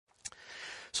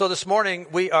So this morning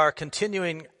we are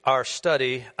continuing our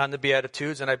study on the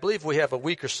Beatitudes, and I believe we have a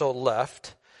week or so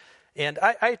left. And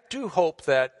I do hope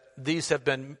that these have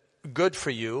been good for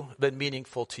you, been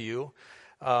meaningful to you.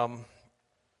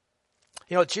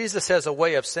 Jesus has a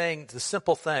way of saying the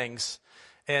simple things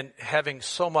and having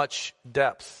so much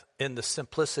depth in the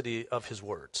simplicity of his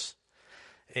words.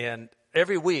 And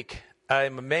every week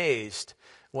I'm amazed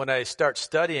when I start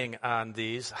studying on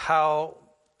these how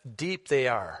deep they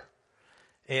are.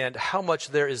 And how much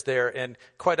there is there. And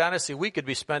quite honestly, we could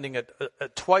be spending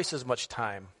twice as much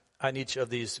time on each of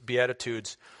these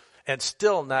Beatitudes and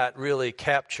still not really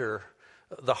capture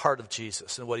the heart of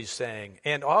Jesus and what he's saying.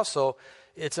 And also,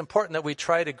 it's important that we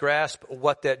try to grasp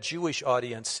what that Jewish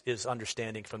audience is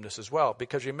understanding from this as well.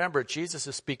 Because remember, Jesus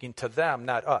is speaking to them,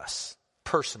 not us,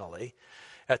 personally.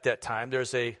 At that time,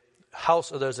 there's a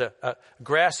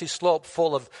grassy slope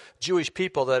full of Jewish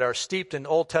people that are steeped in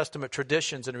Old Testament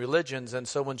traditions and religions. And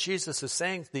so when Jesus is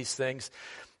saying these things,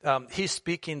 he's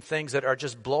speaking things that are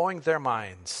just blowing their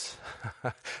minds.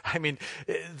 I mean,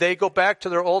 they go back to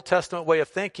their Old Testament way of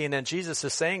thinking, and Jesus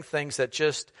is saying things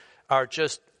that are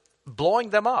blowing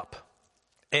them up.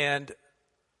 And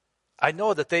I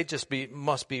know that they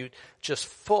must be just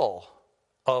full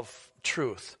of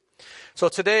truth. So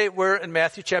today we're in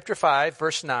Matthew chapter 5,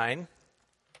 verse 9.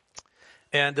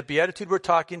 And the beatitude we're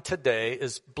talking today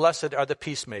is, blessed are the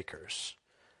peacemakers.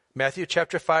 Matthew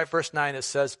chapter 5, verse 9, it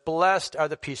says, blessed are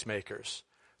the peacemakers,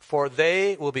 for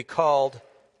they will be called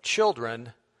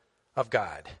children of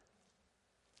God.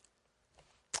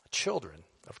 Children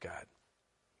of God.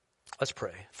 Let's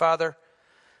pray. Father,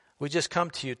 we just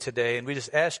come to you today and we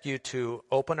just ask you to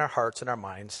open our hearts and our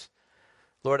minds.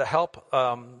 Lord, help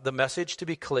the message to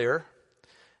be clear.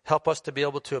 Help us to be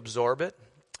able to absorb it.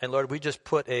 And Lord, we just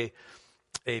put a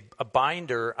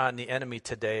binder on the enemy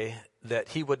today that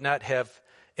he would not have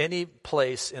any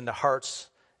place in the hearts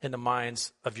and the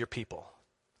minds of your people,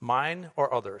 mine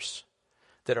or others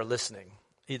that are listening,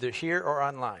 either here or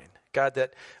online. God,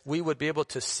 that we would be able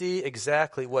to see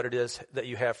exactly what it is that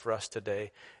you have for us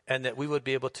today, and that we would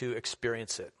be able to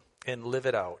experience it and live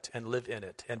it out and live in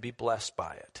it and be blessed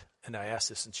by it. And I ask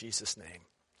this in Jesus' name.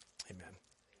 Amen.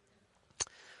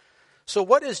 So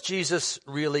what is Jesus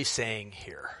really saying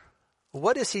here?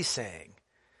 What is he saying?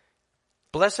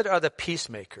 Blessed are the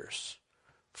peacemakers,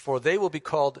 for they will be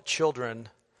called children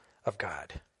of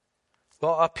God.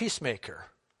 Well, a peacemaker.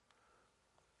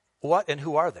 What and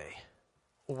who are they?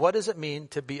 What does it mean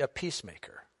to be a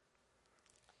peacemaker?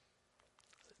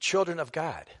 Children of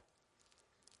God.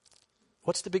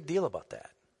 What's the big deal about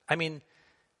that? I mean,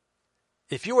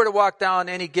 if you were to walk down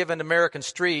any given American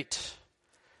street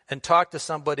and talk to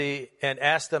somebody and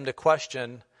ask them the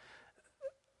question,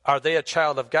 are they a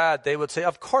child of God? They would say,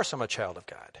 of course I'm a child of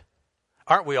God.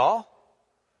 Aren't we all?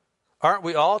 Aren't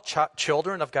we all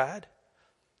children of God?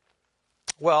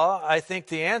 Well, I think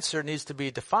the answer needs to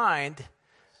be defined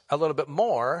a little bit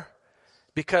more,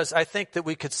 because I think that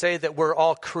we could say that we're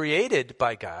all created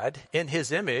by God in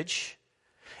his image,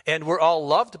 and we're all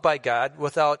loved by God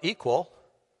without equal.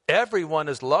 Everyone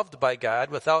is loved by God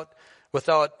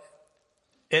without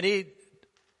any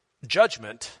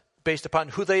judgment based upon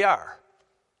who they are.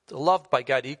 They're loved by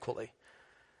God equally.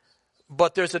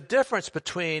 But there's a difference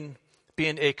between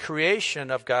being a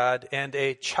creation of God and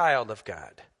a child of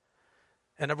God.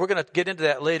 And we're going to get into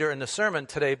that later in the sermon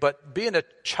today, but being a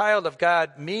child of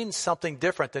God means something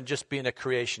different than just being a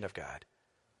creation of God.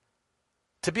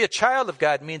 To be a child of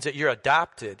God means that you're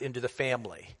adopted into the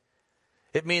family.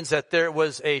 It means that there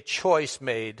was a choice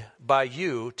made by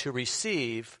you to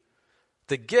receive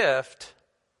the gift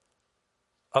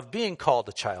of being called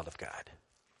a child of God.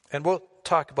 And we'll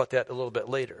talk about that a little bit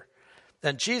later.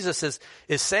 And Jesus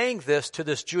is saying this to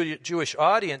this Jewish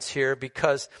audience here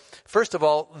because, first of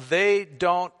all, they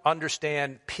don't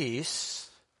understand peace,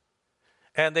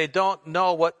 and they don't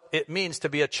know what it means to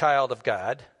be a child of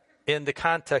God in the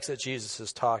context that Jesus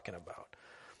is talking about.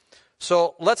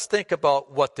 So let's think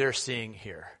about what they're seeing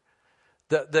here.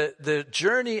 The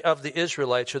journey of the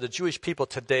Israelites, or the Jewish people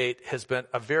to date, has been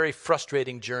a very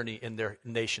frustrating journey in their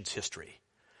nation's history.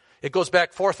 It goes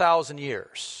back 4,000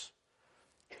 years.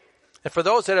 And for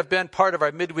those that have been part of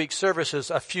our midweek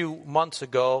services a few months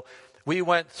ago, we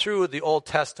went through the Old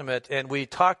Testament and we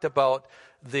talked about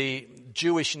the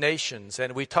Jewish nations,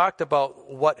 and we talked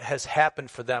about what has happened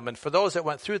for them. And for those that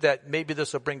went through that, maybe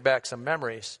this will bring back some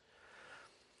memories.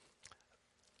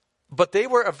 But they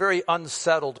were a very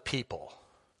unsettled people.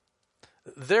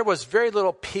 There was very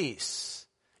little peace.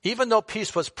 Even though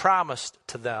peace was promised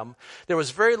to them, there was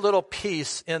very little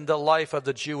peace in the life of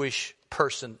the Jewish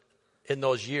person in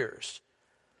those years.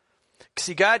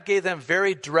 See, God gave them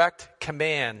very direct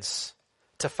commands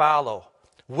to follow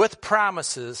with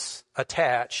promises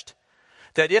attached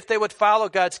that if they would follow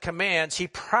God's commands, he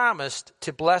promised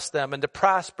to bless them and to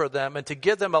prosper them and to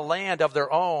give them a land of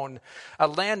their own, a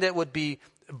land that would be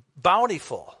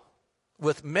bountiful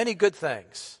with many good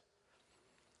things.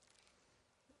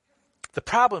 The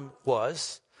problem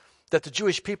was that the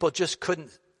Jewish people just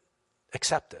couldn't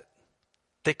accept it.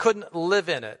 They couldn't live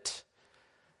in it.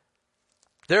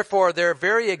 Therefore, their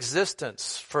very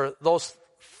existence for those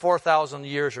 4,000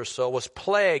 years or so was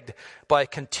plagued by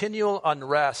continual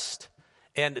unrest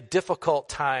and difficult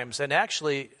times, and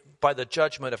actually by the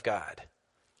judgment of God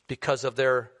because of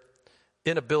their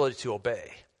inability to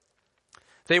obey.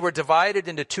 They were divided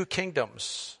into two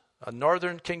kingdoms, a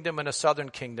northern kingdom and a southern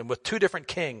kingdom, with two different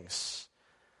kings.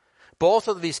 Both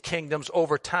of these kingdoms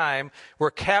over time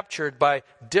were captured by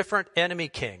different enemy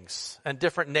kings and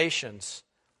different nations.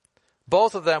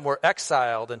 Both of them were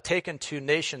exiled and taken to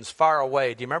nations far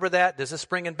away. Do you remember that? Does this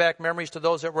bring back memories to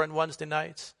those that were in Wednesday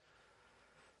nights?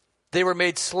 They were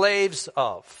made slaves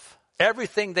of.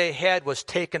 Everything they had was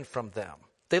taken from them.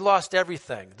 They lost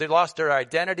everything. They lost their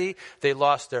identity. They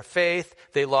lost their faith.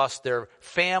 They lost their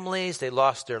families. They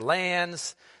lost their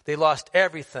lands. They lost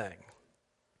everything.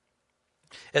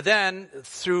 And then,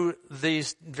 through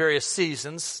these various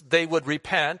seasons, they would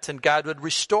repent and God would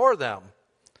restore them,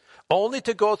 only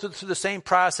to go through the same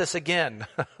process again.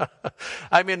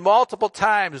 I mean, multiple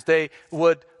times they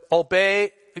would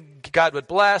obey, God would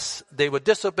bless, they would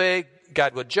disobey,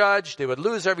 God would judge, they would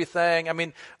lose everything. I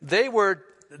mean, they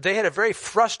had a very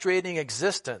frustrating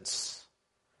existence.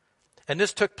 And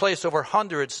this took place over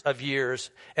hundreds of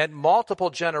years and multiple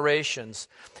generations.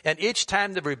 And each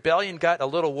time the rebellion got a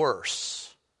little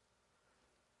worse.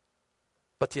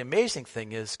 But the amazing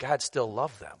thing is God still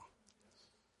loved them.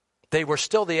 They were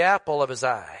still the apple of his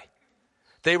eye.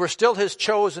 They were still his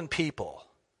chosen people.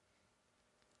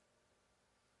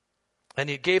 And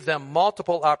he gave them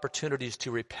multiple opportunities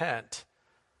to repent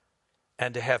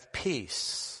and to have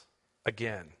peace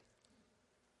again.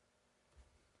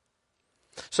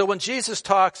 So when Jesus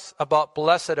talks about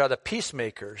blessed are the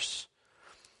peacemakers,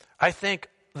 I think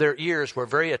their ears were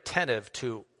very attentive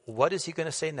to what is he going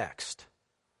to say next?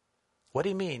 What do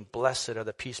you mean, blessed are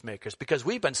the peacemakers? Because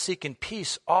we've been seeking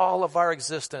peace all of our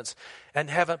existence and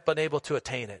haven't been able to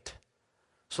attain it.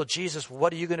 So Jesus,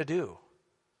 what are you going to do?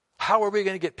 How are we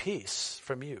going to get peace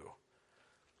from you?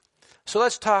 So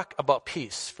let's talk about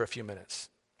peace for a few minutes.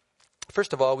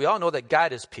 First of all, we all know that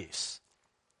God is peace.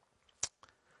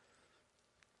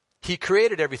 He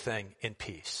created everything in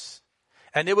peace.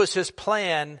 And it was his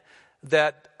plan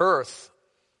that earth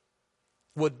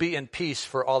would be in peace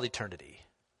for all eternity.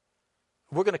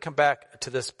 We're going to come back to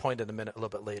this point in a minute, a little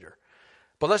bit later.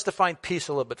 But let's define peace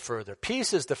a little bit further.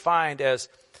 Peace is defined as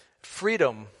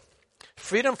freedom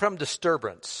from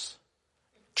disturbance,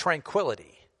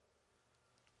 tranquility.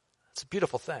 It's a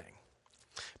beautiful thing.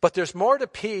 But there's more to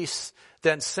peace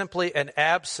than simply an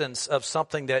absence of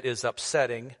something that is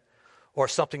upsetting or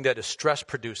something that is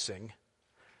stress-producing.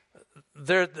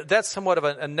 That's somewhat of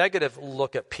a negative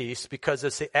look at peace because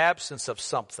it's the absence of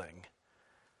something.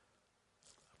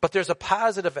 But there's a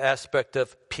positive aspect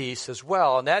of peace as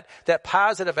well. And that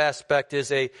positive aspect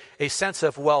is a sense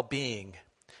of well-being,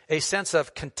 a sense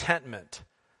of contentment,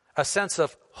 a sense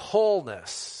of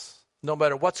wholeness, no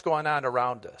matter what's going on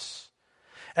around us.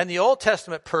 And the Old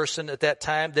Testament person at that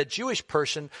time, the Jewish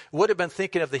person, would have been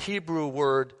thinking of the Hebrew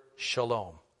word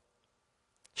shalom.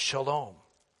 Shalom.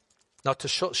 Now,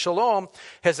 shalom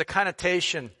has a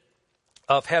connotation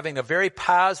of having a very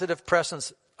positive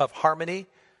presence of harmony,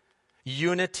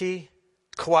 unity,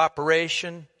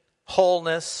 cooperation,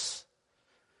 wholeness,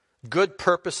 good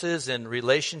purposes in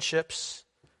relationships,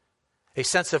 a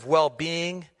sense of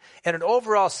well-being, and an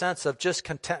overall sense of just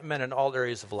contentment in all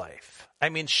areas of life. I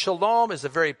mean, shalom is a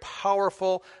very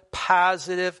powerful,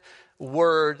 positive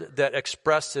word that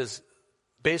expresses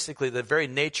basically the very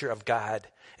nature of God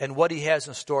and what he has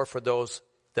in store for those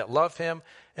that love him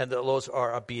and those who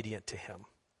are obedient to him.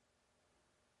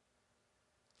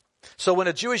 So when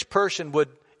a Jewish person would,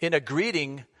 in a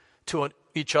greeting to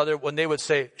each other, when they would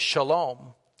say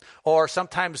shalom, or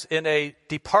sometimes in a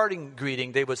departing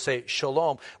greeting, they would say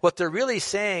shalom, what they're really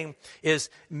saying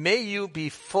is, may you be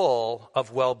full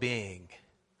of well-being,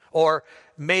 or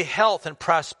may health and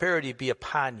prosperity be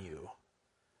upon you.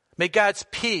 May God's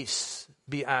peace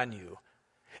be on you.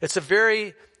 It's a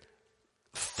very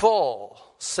full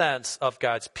sense of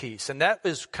God's peace. And that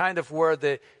is kind of where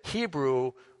the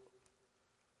Hebrew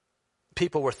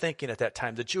people were thinking at that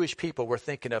time. The Jewish people were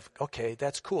thinking of, okay,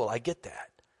 that's cool. I get that.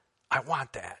 I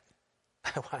want that.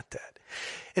 I want that.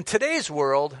 In today's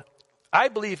world, I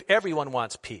believe everyone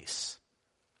wants peace.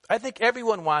 I think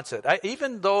everyone wants it.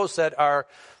 Even those that are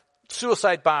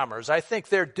suicide bombers, I think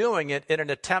they're doing it in an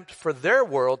attempt for their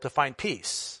world to find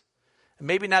peace.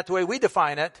 Maybe not the way we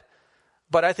define it,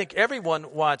 but I think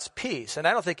everyone wants peace, and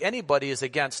I don't think anybody is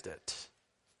against it.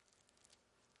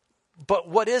 But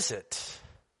what is it?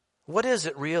 What is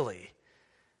it really?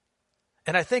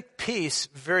 And I think peace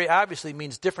very obviously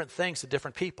means different things to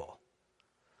different people.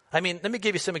 I mean, let me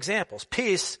give you some examples.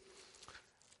 Peace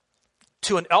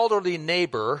to an elderly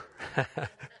neighbor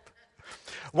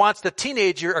wants the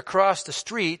teenager across the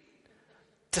street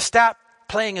to stop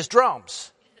playing his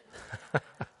drums.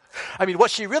 I mean,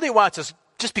 what she really wants is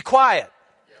just be quiet.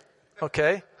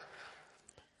 Okay?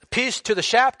 Peace to the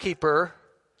shopkeeper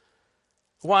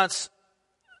wants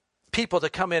people to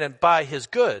come in and buy his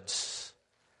goods,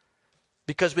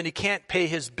 because when he can't pay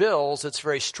his bills, it's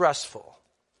very stressful.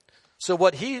 So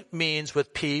what he means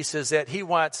with peace is that he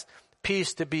wants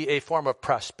peace to be a form of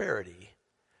prosperity,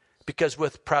 because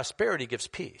with prosperity gives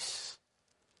peace.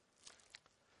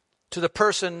 To the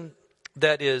person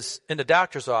that is in the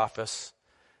doctor's office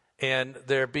and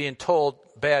they're being told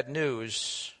bad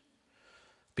news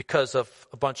because of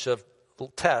a bunch of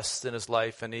tests in his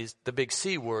life, and the big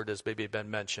C word has maybe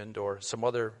been mentioned, or some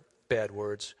other bad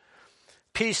words,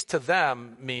 peace to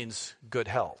them means good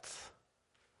health.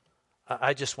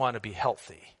 I just want to be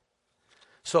healthy.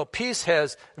 So peace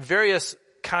has various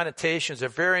connotations or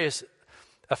various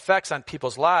effects on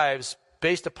people's lives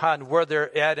based upon where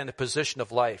they're at in a position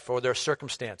of life or their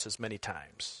circumstances many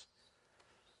times.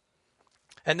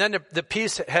 And then the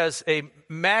peace has a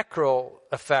macro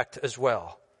effect as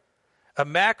well. A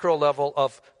macro level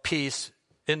of peace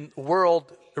in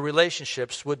world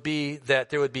relationships would be that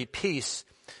there would be peace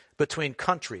between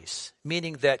countries,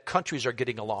 meaning that countries are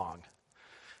getting along.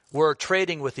 We're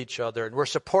trading with each other, and we're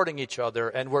supporting each other,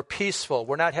 and we're peaceful.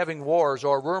 We're not having wars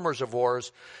or rumors of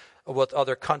wars with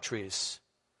other countries.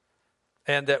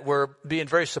 And that we're being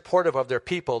very supportive of their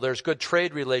people. There's good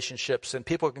trade relationships, and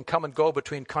people can come and go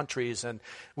between countries, and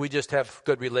we just have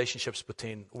good relationships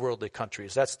between worldly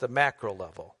countries. That's the macro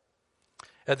level.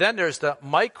 And then there's the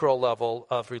micro level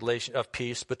of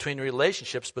peace between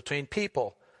relationships between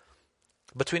people,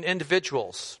 between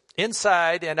individuals,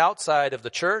 inside and outside of the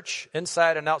church,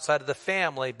 inside and outside of the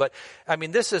family. But, I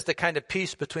mean, this is the kind of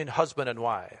peace between husband and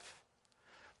wife,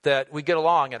 that we get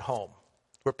along at home.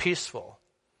 We're peaceful.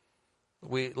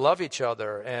 We love each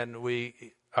other, and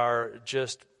we are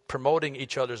just promoting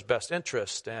each other's best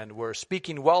interest, and we're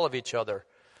speaking well of each other.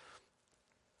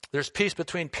 There's peace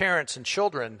between parents and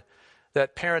children,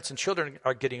 that parents and children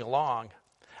are getting along.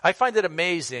 I find it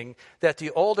amazing that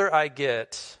the older I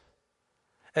get,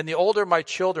 and the older my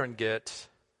children get,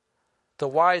 the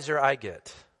wiser I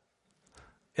get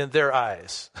in their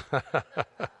eyes.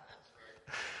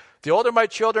 The older my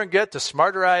children get, the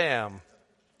smarter I am.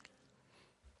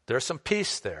 There's some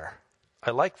peace there.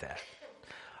 I like that.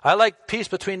 I like peace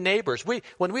between neighbors.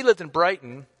 When we lived in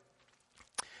Brighton,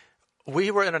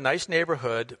 we were in a nice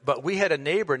neighborhood, but we had a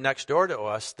neighbor next door to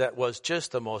us that was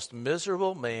just the most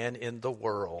miserable man in the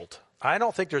world. I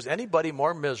don't think there's anybody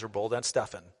more miserable than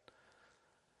Stefan.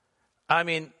 I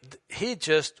mean, he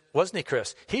just, wasn't he,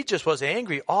 Chris? He just was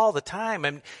angry all the time.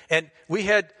 And we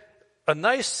had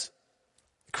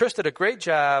Chris did a great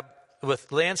job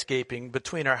with landscaping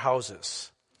between our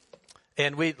houses.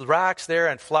 And rocks there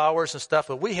and flowers and stuff.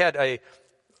 But we had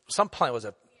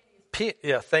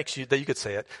thanks you that you could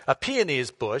say it. A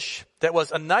peonies bush that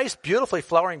was a nice, beautifully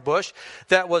flowering bush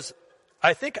that was,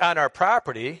 I think, on our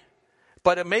property,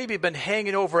 but it maybe been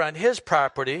hanging over on his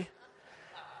property.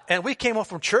 And we came home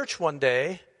from church one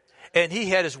day, and he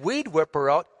had his weed whipper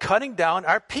out cutting down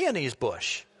our peonies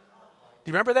bush.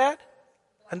 Do you remember that?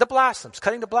 And the blossoms,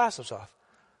 cutting the blossoms off.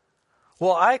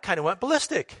 Well, I kind of went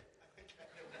ballistic.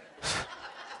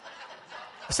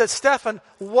 I said, Stefan,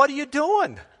 what are you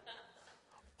doing?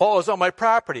 Oh, it's on my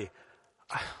property.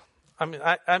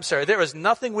 I'm sorry. There was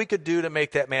nothing we could do to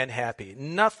make that man happy.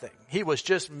 Nothing. He was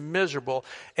just miserable.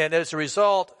 And as a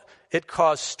result, it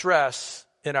caused stress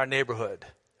in our neighborhood.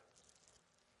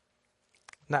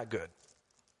 Not good.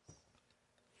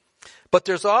 But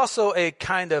there's also a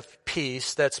kind of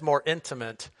peace that's more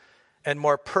intimate and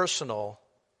more personal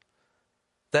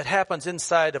that happens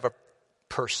inside of a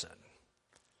person.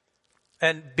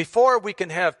 And before we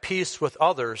can have peace with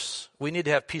others, we need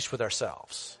to have peace with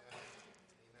ourselves.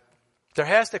 There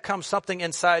has to come something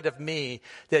inside of me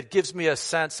that gives me a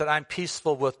sense that I'm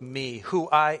peaceful with me, who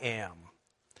I am.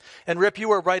 And Rip, you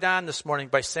were right on this morning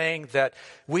by saying that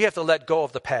we have to let go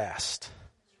of the past.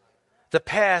 the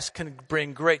past can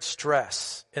bring great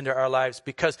stress into our lives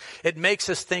because it makes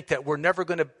us think that we're never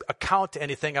going to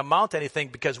amount to anything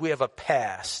because we have a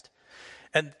past.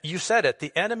 And you said it,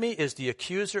 the enemy is the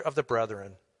accuser of the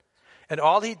brethren. And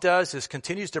all he does is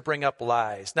continues to bring up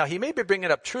lies. Now, he may be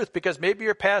bringing up truth because maybe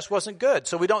your past wasn't good.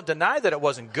 So we don't deny that it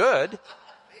wasn't good.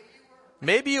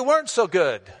 Maybe you weren't so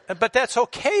good. But that's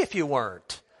okay if you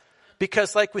weren't.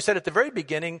 Because like we said at the very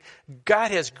beginning,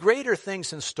 God has greater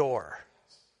things in store.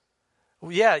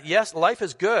 Yeah, yes, life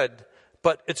is good,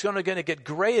 but it's going to get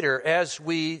greater as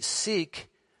we seek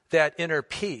that inner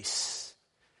peace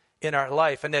in our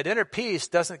life. And that inner peace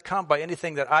doesn't come by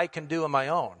anything that I can do on my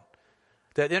own.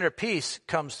 That inner peace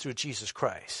comes through Jesus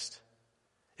Christ.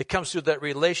 It comes through that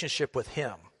relationship with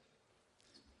him.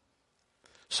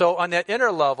 So on that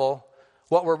inner level,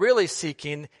 what we're really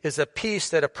seeking is a peace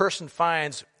that a person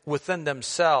finds within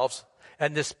themselves.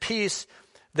 And this peace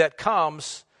that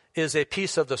comes is a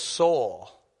peace of the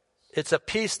soul. It's a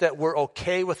peace that we're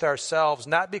okay with ourselves,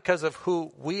 not because of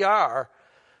who we are,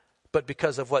 but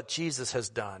because of what Jesus has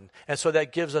done. And so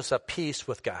that gives us a peace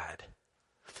with God.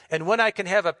 And when I can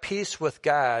have a peace with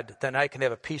God, then I can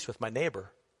have a peace with my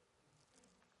neighbor.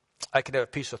 I can have a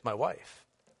peace with my wife.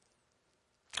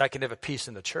 I can have a peace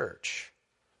in the church.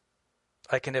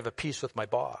 I can have a peace with my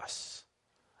boss.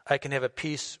 I can have a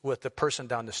peace with the person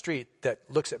down the street that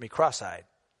looks at me cross-eyed.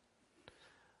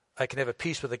 I can have a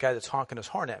peace with the guy that's honking his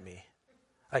horn at me.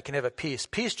 I can have a peace.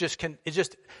 Peace can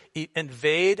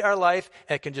invade our life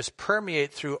and can just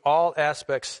permeate through all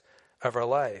aspects of our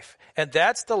life. And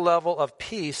that's the level of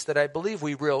peace that I believe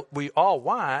we all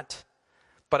want.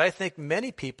 But I think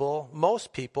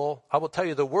most people, I will tell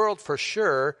you the world for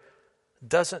sure,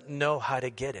 doesn't know how to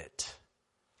get it.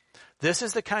 This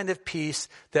is the kind of peace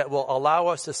that will allow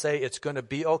us to say it's going to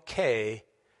be okay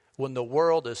when the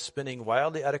world is spinning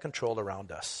wildly out of control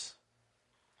around us.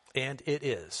 And it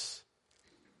is.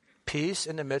 Peace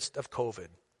in the midst of COVID.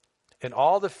 And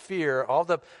all the fear, all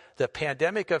the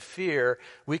pandemic of fear,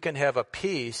 we can have a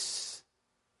peace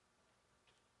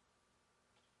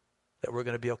that we're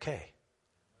going to be okay.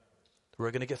 We're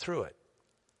going to get through it.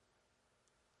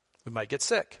 We might get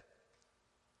sick,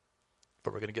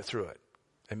 but we're going to get through it.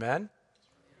 Amen?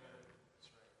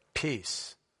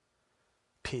 Peace.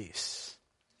 Peace.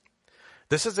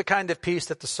 This is the kind of peace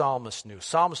that the psalmist knew.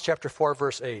 Psalms chapter 4,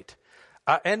 verse 8.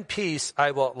 In peace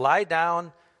I will lie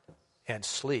down and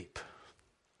sleep.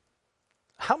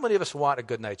 How many of us want a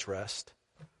good night's rest?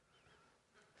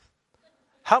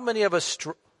 How many of us...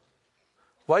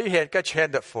 Why you got your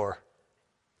hand up for?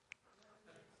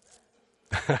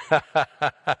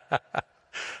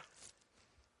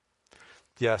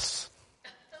 Yes.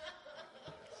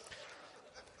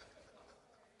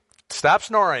 Stop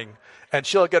snoring, and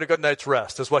she'll get a good night's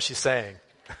rest, is what she's saying.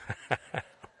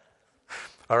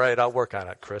 All right, I'll work on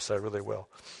it, Chris. I really will.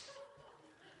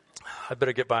 I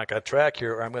better get back on track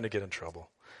here, or I'm going to get in trouble.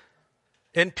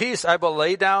 In peace I will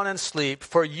lay down and sleep,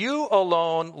 for you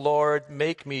alone, Lord,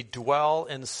 make me dwell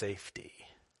in safety.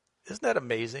 Isn't that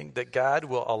amazing that God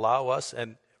will allow us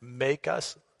and make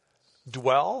us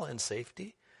dwell in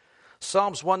safety?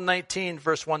 Psalms 119,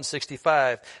 verse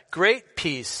 165. Great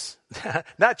peace,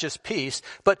 not just peace,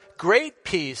 but great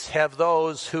peace have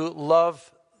those who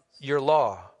love your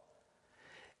law,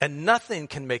 and nothing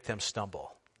can make them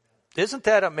stumble. Isn't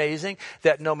that amazing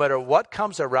that no matter what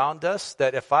comes around us,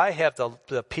 that if I have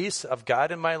the peace of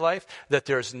God in my life, that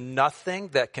there's nothing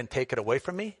that can take it away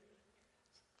from me?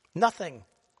 Nothing.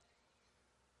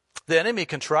 The enemy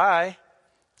can try.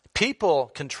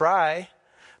 People can try.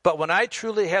 But when I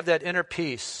truly have that inner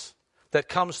peace that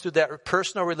comes through that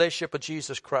personal relationship with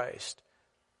Jesus Christ,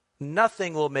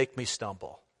 nothing will make me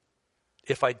stumble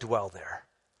if I dwell there.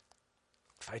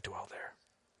 If I dwell there.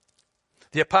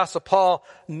 The Apostle Paul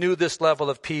knew this level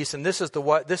of peace, and this is the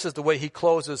way he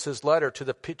closes his letter to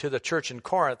the church in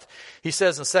Corinth. He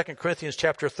says in 2 Corinthians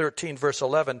chapter 13, verse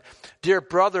 11, "Dear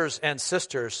brothers and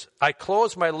sisters, I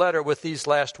close my letter with these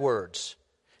last words.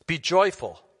 Be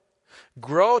joyful,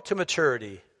 grow to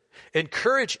maturity,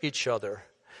 encourage each other,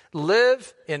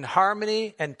 live in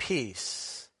harmony and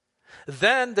peace.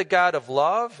 Then the God of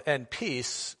love and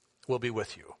peace will be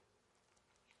with you."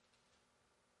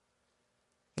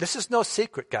 This is no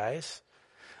secret, guys.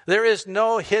 There is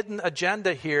no hidden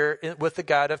agenda here with the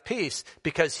God of peace,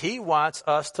 because he wants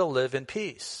us to live in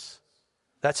peace.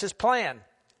 That's his plan.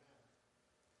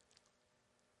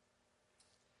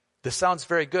 This sounds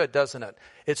very good, doesn't it?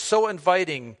 It's so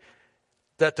inviting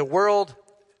that the world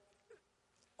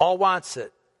all wants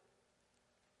it,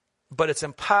 but it's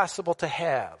impossible to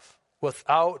have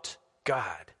without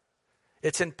God.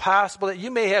 It's impossible that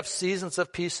you may have seasons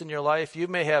of peace in your life. You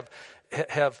may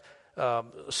have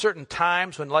certain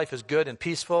times when life is good and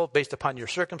peaceful based upon your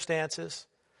circumstances.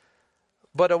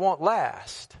 But it won't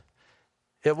last.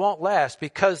 It won't last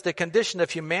because the condition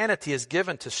of humanity is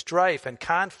given to strife and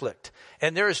conflict.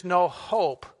 And there is no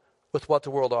hope with what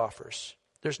the world offers.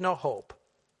 There's no hope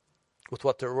with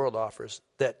what the world offers.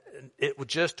 That it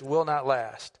just will not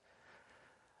last.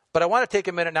 But I want to take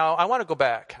a minute now. I want to go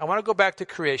back. I want to go back to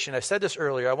creation. I said this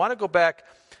earlier. I want to go back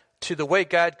to the way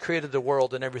God created the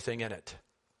world and everything in it.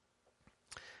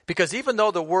 Because even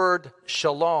though the word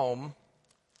shalom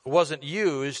wasn't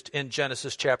used in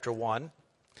Genesis chapter 1,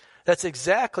 that's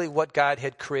exactly what God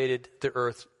had created the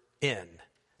earth in.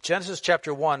 Genesis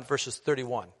chapter 1, verses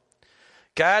 31.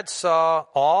 God saw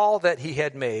all that he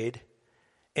had made,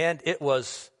 and it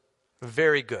was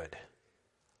very good.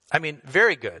 I mean,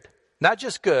 very good. Not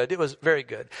just good, it was very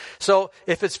good. So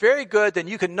if it's very good, then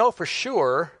you can know for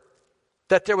sure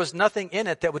that there was nothing in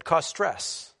it that would cause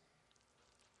stress.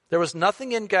 There was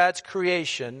nothing in God's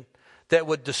creation that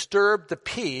would disturb the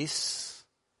peace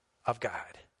of God.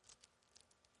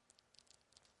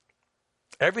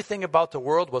 Everything about the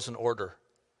world was in order.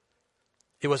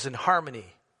 It was in harmony.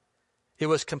 It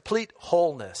was complete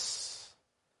wholeness.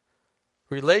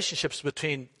 Relationships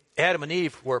between Adam and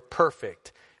Eve were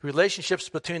perfect. Relationships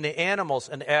between the animals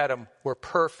and Adam were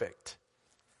perfect.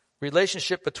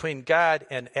 Relationship between God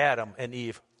and Adam and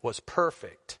Eve was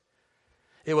perfect.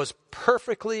 It was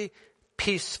perfectly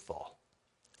peaceful.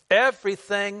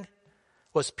 Everything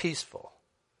was peaceful.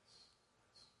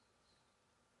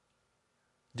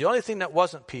 The only thing that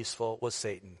wasn't peaceful was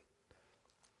Satan.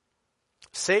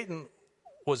 Satan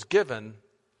was given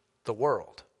the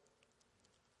world.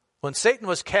 When Satan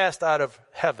was cast out of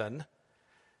heaven,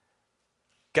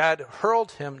 God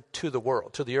hurled him to the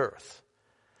world, to the earth.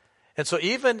 And so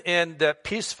even in that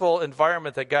peaceful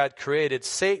environment that God created,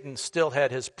 Satan still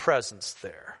had his presence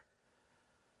there.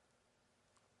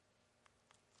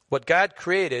 What God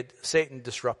created, Satan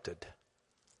disrupted.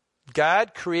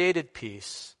 God created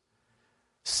peace.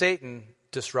 Satan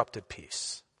disrupted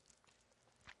peace.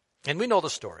 And we know the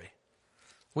story.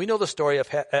 We know the story of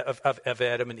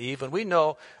Adam and Eve, and we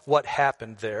know what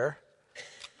happened there.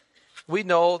 We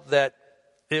know that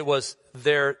it was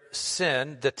their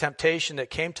sin, the temptation that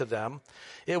came to them.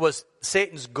 It was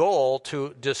Satan's goal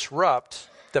to disrupt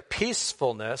the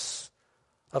peacefulness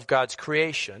of God's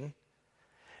creation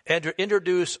and to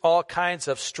introduce all kinds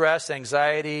of stress,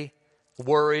 anxiety,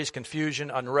 worries,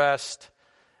 confusion, unrest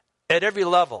at every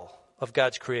level of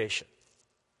God's creation.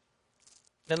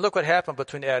 And look what happened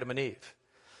between Adam and Eve.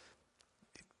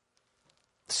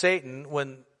 Satan,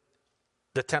 when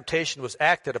the temptation was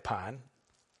acted upon,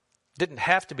 didn't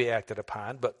have to be acted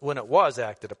upon, but when it was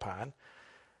acted upon,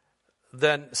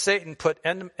 then Satan put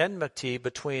enmity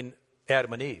between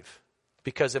Adam and Eve.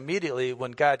 Because immediately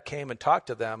when God came and talked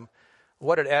to them,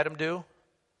 what did Adam do?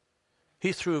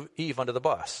 He threw Eve under the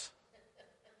bus.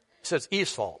 He says,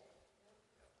 Eve's fault.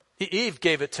 Eve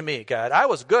gave it to me, God. I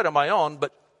was good on my own,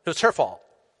 but it was her fault,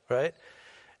 right?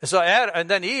 And so and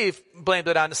then Eve blamed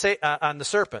it on the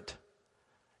serpent.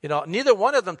 You know, neither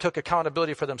one of them took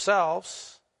accountability for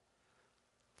themselves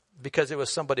because it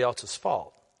was somebody else's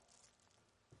fault.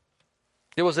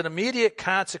 It was an immediate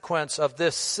consequence of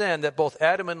this sin that both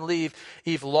Adam and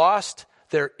Eve lost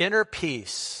their inner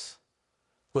peace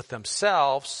with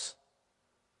themselves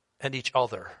and each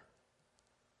other.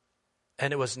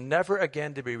 And it was never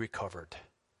again to be recovered.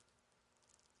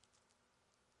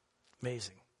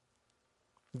 Amazing.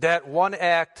 That one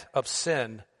act of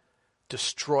sin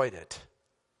destroyed it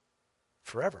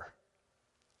forever.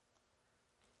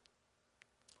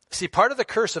 See, part of the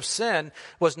curse of sin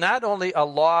was not only a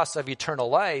loss of eternal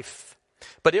life,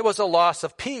 but it was a loss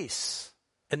of peace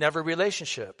in every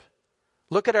relationship.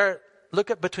 Look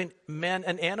at between men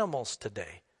and animals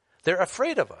today. They're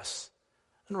afraid of us,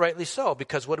 and rightly so,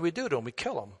 because what do we do to them? We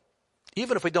kill them.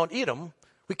 Even if we don't eat them,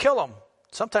 we kill them,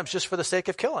 sometimes just for the sake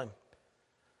of killing.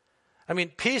 I mean,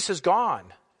 peace is gone.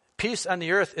 Peace on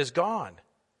the earth is gone.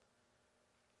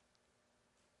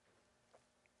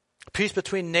 Peace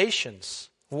between nations.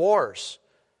 Wars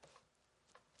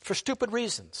for stupid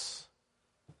reasons.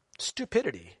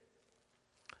 Stupidity.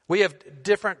 We have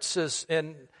differences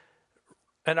in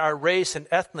our race and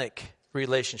ethnic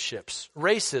relationships.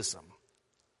 Racism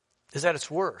is at its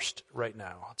worst right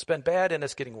now. It's been bad and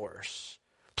it's getting worse.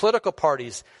 Political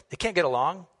parties, they can't get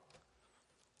along.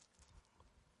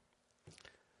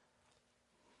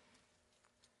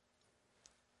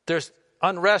 There's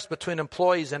unrest between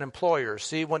employees and employers.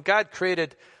 See, when God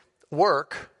created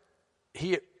work,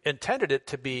 he intended it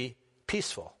to be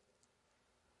peaceful.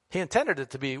 He intended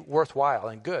it to be worthwhile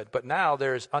and good. But now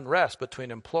there's unrest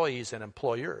between employees and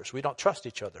employers. We don't trust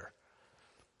each other.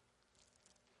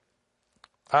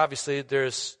 Obviously,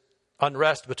 there's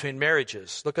unrest between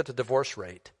marriages. Look at the divorce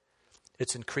rate.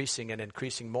 It's increasing and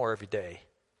increasing more every day.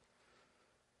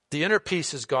 The inner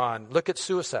peace is gone. Look at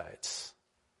suicides.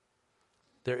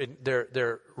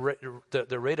 The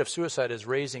rate of suicide is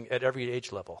raising at every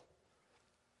age level.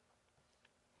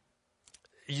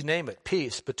 You name it.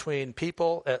 Peace between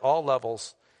people at all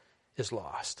levels is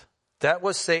lost. That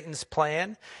was Satan's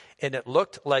plan, and it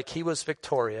looked like he was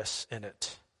victorious in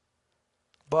it.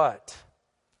 But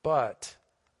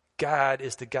God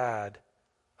is the God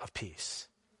of peace.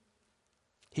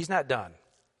 He's not done.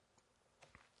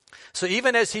 So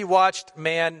even as he watched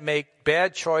man make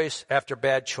bad choice after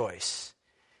bad choice,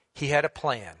 he had a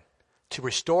plan to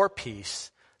restore peace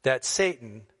that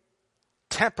Satan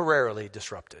temporarily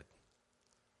disrupted.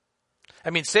 I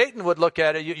mean, Satan would look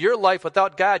at it, your life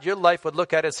without God, your life would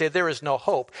look at it and say, there is no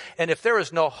hope. And if there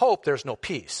is no hope, there's no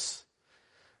peace.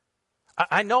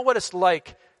 I know what it's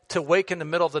like to wake in the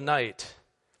middle of the night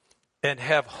and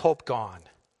have hope gone.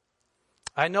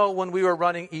 I know when we were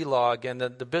running E-Log and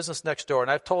the business next door, and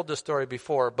I've told this story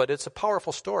before, but it's a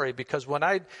powerful story because when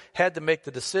I had to make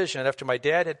the decision after my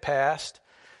dad had passed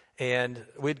and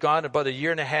we'd gone about a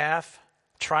year and a half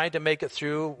trying to make it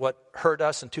through what hurt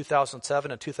us in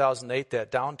 2007 and 2008,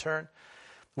 that downturn,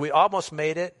 we almost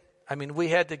made it. I mean, we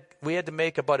had to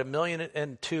make about $1.2 million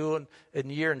in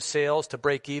a year in sales to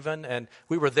break even, and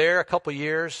we were there a couple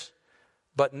years,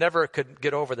 but never could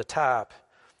get over the top.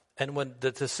 And when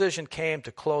the decision came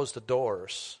to close the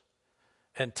doors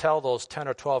and tell those 10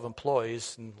 or 12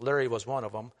 employees, and Larry was one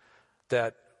of them,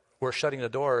 that we're shutting the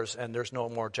doors and there's no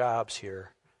more jobs here.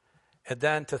 And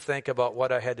then to think about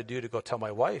what I had to do to go tell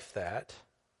my wife that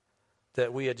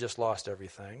we had just lost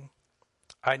everything.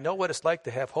 I know what it's like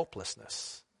to have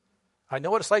hopelessness. I know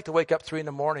what it's like to wake up 3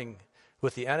 a.m.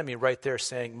 with the enemy right there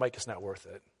saying, Mike, it's not worth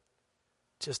it.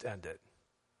 Just end it.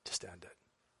 Just end it.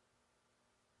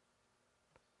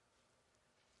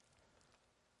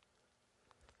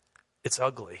 It's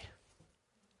ugly.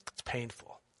 It's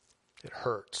painful. It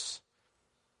hurts.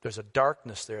 There's a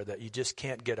darkness there that you just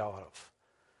can't get out of.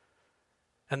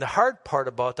 And the hardest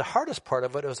part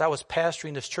of it was I was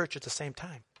pastoring this church at the same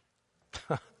time.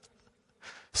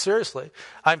 Seriously.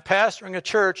 I'm pastoring a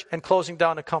church and closing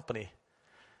down a company.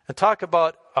 And talk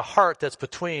about a heart that's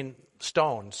between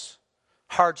stones,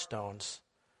 hard stones.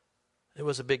 It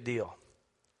was a big deal.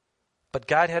 But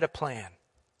God had a plan.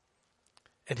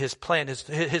 And his plan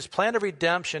of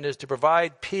redemption is to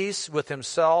provide peace with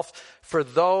himself for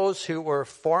those who were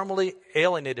formerly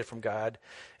alienated from God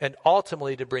and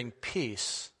ultimately to bring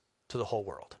peace to the whole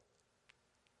world.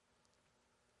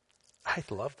 I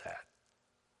love that.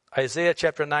 Isaiah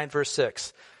chapter 9, verse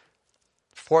 6.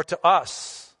 For to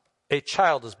us a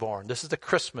child is born. This is the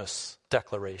Christmas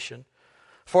declaration.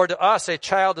 For to us a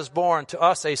child is born, to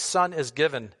us a son is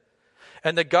given.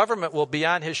 And the government will be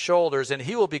on his shoulders, and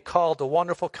he will be called the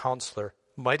Wonderful Counselor,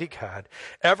 Mighty God,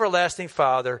 Everlasting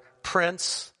Father,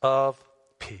 Prince of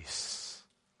Peace.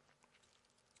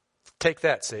 Take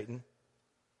that, Satan.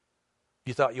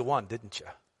 You thought you won, didn't you?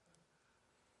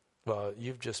 Well,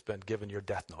 you've just been given your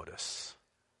death notice.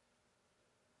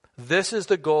 This is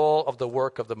the goal of the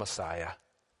work of the Messiah.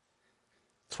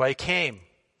 That's why he came,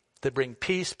 to bring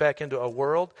peace back into a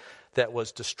world that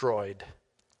was destroyed.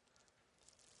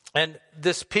 And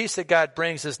this peace that God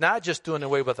brings is not just doing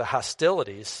away with the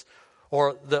hostilities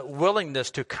or the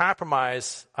willingness to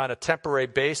compromise on a temporary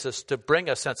basis to bring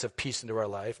a sense of peace into our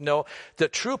life. No, the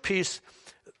true peace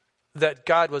that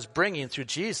God was bringing through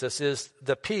Jesus is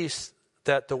the peace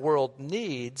that the world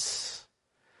needs,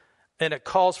 and it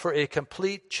calls for a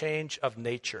complete change of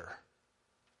nature.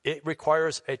 It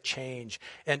requires a change,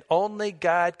 and only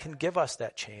God can give us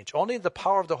that change. Only the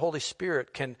power of the Holy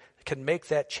Spirit can make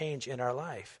that change in our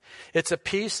life. It's a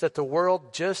peace that the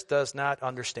world just does not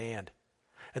understand.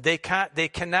 They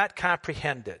cannot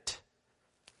comprehend it.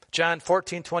 John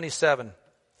 14:27,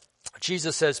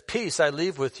 Jesus says, "Peace I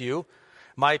leave with you,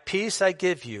 my peace I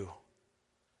give you.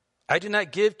 I do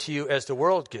not give to you as the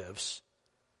world gives.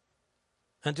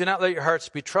 And do not let your hearts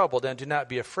be troubled, and do not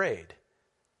be afraid.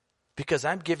 Because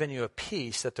I'm giving you a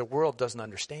peace that the world doesn't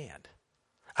understand.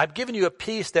 I've given you a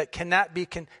peace that cannot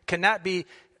be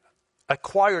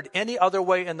acquired any other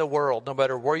way in the world, no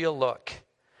matter where you look.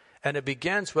 And it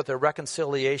begins with a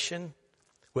reconciliation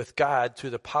with God through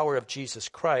the power of Jesus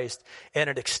Christ, and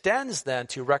it extends then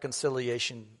to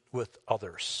reconciliation with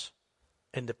others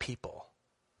and the people,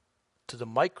 to the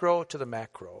micro, to the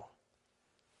macro.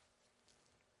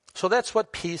 So that's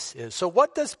what peace is. So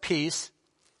what does peace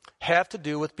have to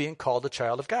do with being called a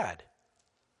child of God?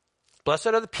 Blessed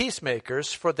are the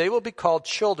peacemakers, for they will be called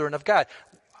children of God.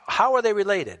 How are they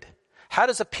related? How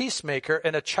does a peacemaker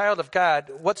and a child of God,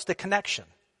 what's the connection?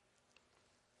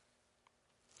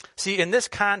 See, in this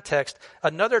context,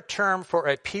 another term for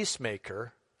a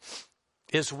peacemaker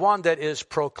is one that is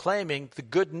proclaiming the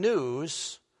good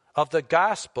news of the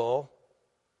gospel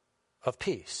of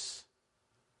peace.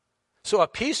 So a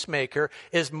peacemaker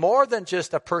is more than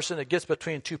just a person that gets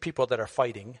between two people that are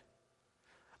fighting,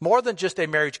 more than just a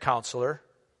marriage counselor.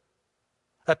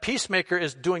 A peacemaker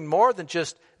is doing more than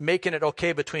just making it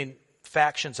okay between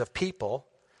factions of people.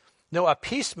 No, a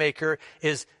peacemaker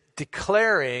is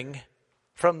declaring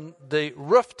from the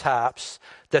rooftops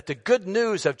that the good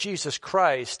news of Jesus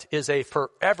Christ is a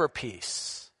forever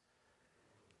peace.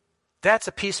 That's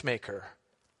a peacemaker,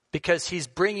 because he's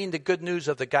bringing the good news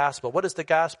of the gospel. What is the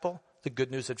gospel? The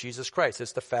good news of Jesus Christ.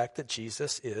 It's the fact that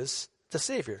Jesus is the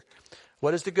Savior.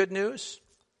 What is the good news?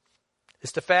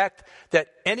 It's the fact that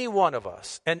any one of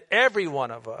us and every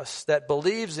one of us that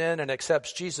believes in and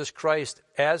accepts Jesus Christ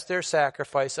as their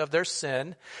sacrifice of their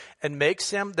sin and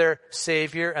makes him their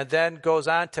Savior and then goes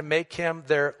on to make him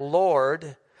their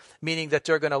Lord, meaning that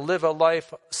they're going to live a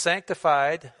life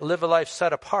sanctified, live a life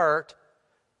set apart,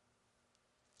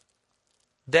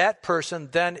 that person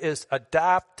then is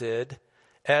adopted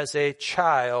as a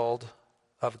child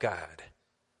of God.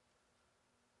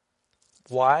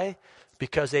 Why?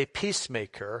 Because a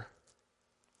peacemaker,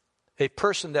 a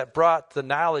person that brought the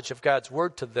knowledge of God's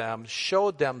word to them,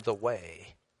 showed them the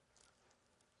way.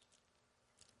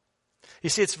 You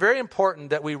see, it's very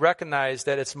important that we recognize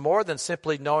that it's more than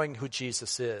simply knowing who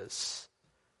Jesus is,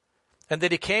 and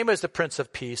that he came as the Prince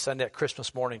of Peace on that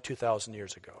Christmas morning 2,000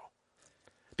 years ago.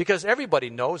 Because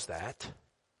everybody knows that,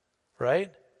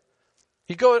 right?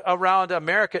 You go around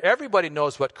America, everybody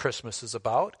knows what Christmas is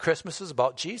about. Christmas is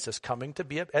about Jesus coming to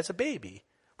be as a baby.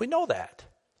 We know that.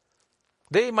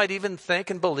 They might even think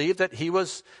and believe that he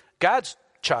was God's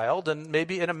child and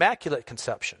maybe an immaculate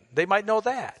conception. They might know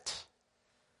that.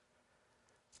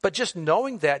 But just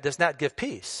knowing that does not give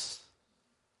peace.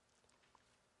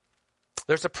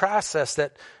 There's a process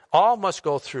that all must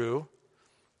go through,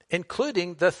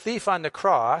 including the thief on the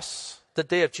cross, the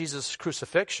day of Jesus'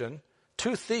 crucifixion.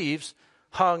 Two thieves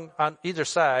hung on either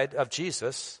side of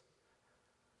Jesus.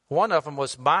 One of them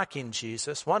was mocking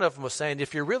Jesus. One of them was saying,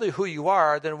 if you're really who you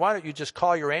are, then why don't you just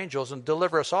call your angels and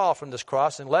deliver us all from this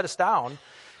cross and let us down,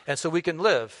 and so we can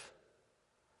live.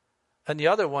 And the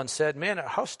other one said, man,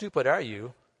 how stupid are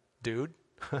you, dude?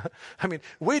 I mean,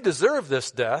 we deserve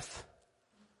this death.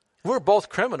 We're both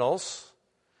criminals.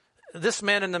 This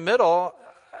man in the middle,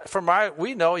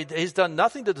 we know he's done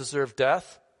nothing to deserve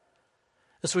death.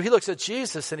 And so he looks at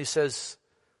Jesus and he says,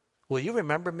 will you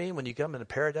remember me when you come into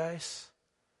paradise?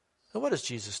 And what does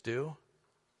Jesus do?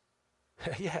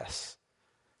 Yes.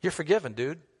 You're forgiven,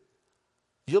 dude.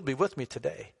 You'll be with me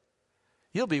today.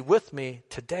 You'll be with me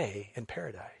today in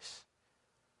paradise.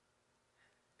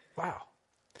 Wow.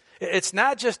 It's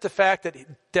not just the fact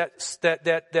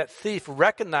that thief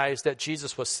recognized that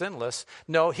Jesus was sinless.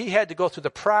 No, he had to go through the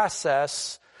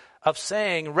process of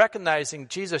recognizing,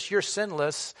 Jesus, you're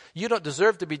sinless. You don't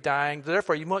deserve to be dying.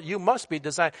 Therefore, you must be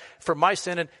designed for my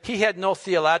sin. And he had no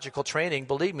theological training.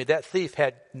 Believe me, that thief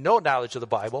had no knowledge of the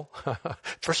Bible.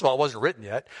 First of all, it wasn't written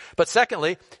yet. But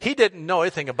secondly, he didn't know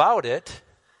anything about it.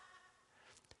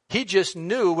 He just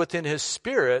knew within his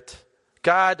spirit,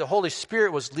 God, the Holy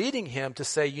Spirit was leading him to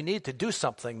say, you need to do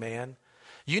something, man.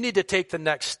 You need to take the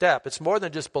next step. It's more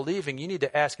than just believing. You need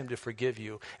to ask him to forgive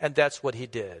you. And that's what he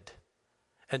did.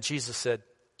 And Jesus said,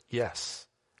 yes,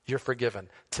 you're forgiven.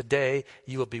 Today,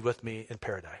 you will be with me in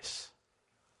paradise.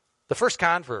 The first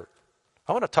convert,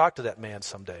 I want to talk to that man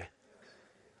someday.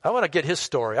 I want to get his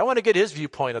story. I want to get his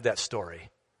viewpoint of that story.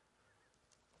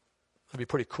 It'll be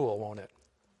pretty cool, won't it?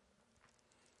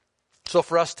 So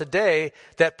for us today,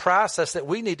 that process that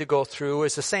we need to go through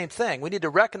is the same thing. We need to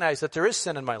recognize that there is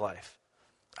sin in my life.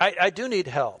 I do need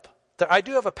help. I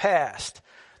do have a past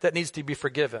that needs to be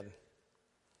forgiven.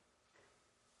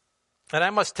 And I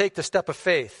must take the step of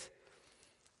faith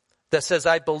that says,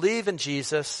 I believe in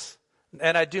Jesus,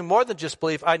 and I do more than just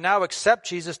believe. I now accept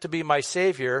Jesus to be my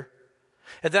Savior,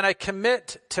 and then I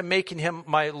commit to making him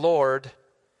my Lord,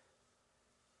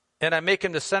 and I make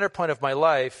him the center point of my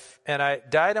life, and I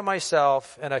die to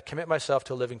myself, and I commit myself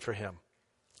to living for him.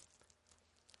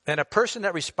 And a person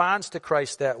that responds to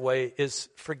Christ that way is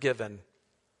forgiven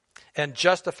and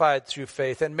justified through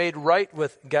faith and made right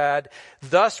with God,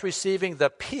 thus receiving the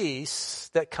peace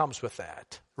that comes with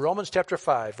that. Romans chapter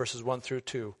 5, verses 1 through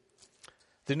 2.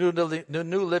 The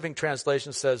New Living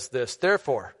Translation says this,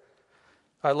 therefore,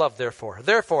 I love therefore.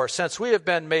 Therefore, since we have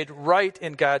been made right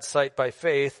in God's sight by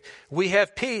faith, we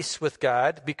have peace with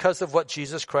God because of what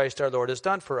Jesus Christ our Lord has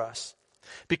done for us.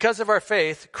 Because of our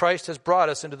faith, Christ has brought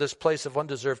us into this place of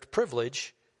undeserved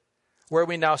privilege where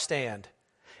we now stand.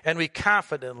 And we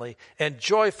confidently and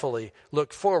joyfully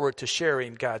look forward to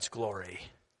sharing God's glory.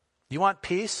 You want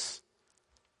peace?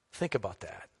 Think about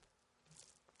that.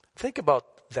 Think about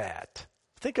that.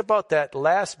 Think about that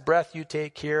last breath you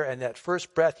take here and that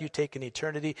first breath you take in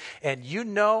eternity, and you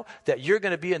know that you're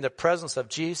going to be in the presence of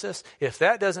Jesus. If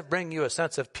that doesn't bring you a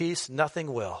sense of peace,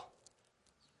 nothing will.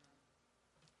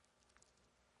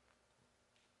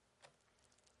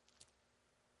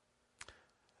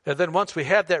 And then once we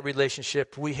have that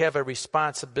relationship, we have a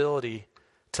responsibility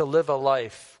to live a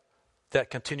life that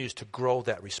continues to grow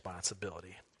that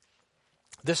responsibility.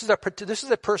 This is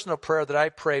a personal prayer that I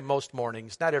pray most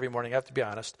mornings. Not every morning, I have to be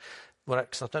honest.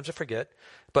 Sometimes I forget.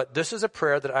 But this is a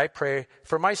prayer that I pray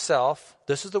for myself.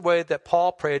 This is the way that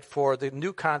Paul prayed for the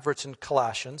new converts in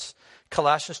Colossians.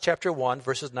 Colossians chapter 1,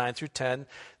 verses 9 through 10.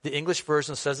 The English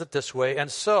version says it this way. And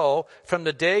so, from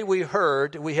the day we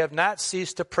heard, we have not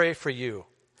ceased to pray for you,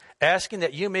 asking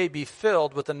that you may be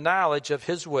filled with the knowledge of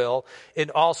his will in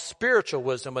all spiritual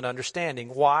wisdom and understanding.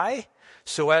 Why?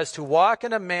 So as to walk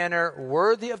in a manner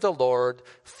worthy of the Lord,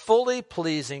 fully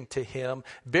pleasing to him,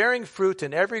 bearing fruit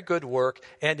in every good work,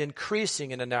 and increasing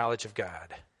in the knowledge of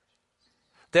God.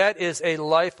 That is a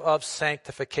life of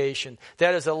sanctification.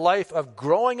 That is a life of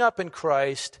growing up in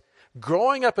Christ,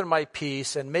 growing up in my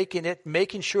peace, and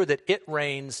making sure that it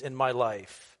reigns in my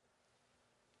life.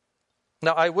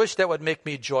 Now, I wish that would make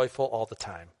me joyful all the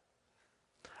time.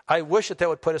 I wish that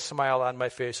would put a smile on my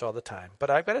face all the time. But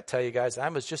I've got to tell you guys,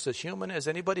 I'm just as human as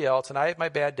anybody else, and I have my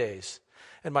bad days.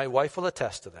 And my wife will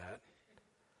attest to that.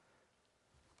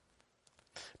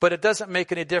 But it doesn't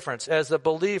make any difference. As a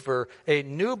believer, a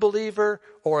new believer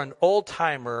or an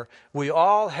old-timer, we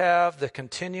all have the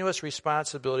continuous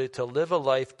responsibility to live a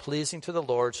life pleasing to the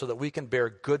Lord so that we can bear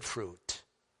good fruit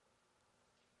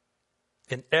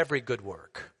in every good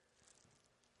work.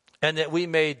 And that we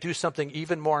may do something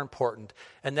even more important,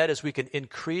 and that is we can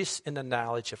increase in the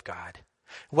knowledge of God.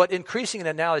 What increasing in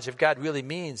the knowledge of God really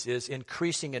means is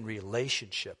increasing in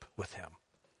relationship with him.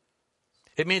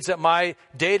 It means that my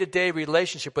day-to-day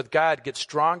relationship with God gets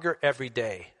stronger every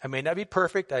day. I may not be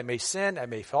perfect. I may sin. I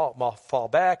may fall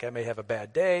back. I may have a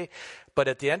bad day. But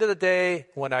at the end of the day,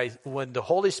 when the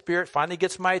Holy Spirit finally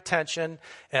gets my attention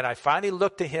and I finally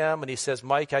look to him and he says,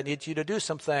 Mike, I need you to do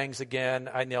some things again.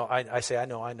 I say, I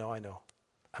know.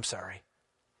 I'm sorry.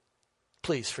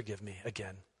 Please forgive me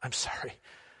again. I'm sorry.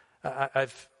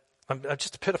 I'm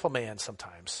just a pitiful man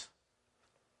sometimes.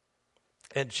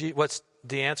 And what's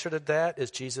the answer to that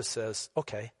is Jesus says,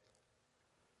 okay,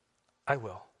 I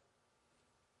will.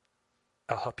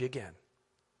 I'll help you again,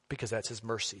 because that's his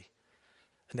mercy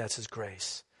and that's his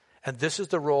grace. And this is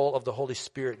the role of the Holy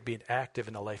Spirit being active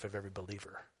in the life of every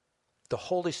believer. The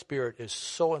Holy Spirit is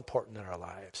so important in our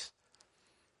lives.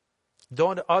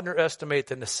 Don't underestimate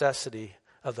the necessity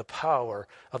of the power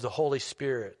of the Holy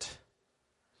Spirit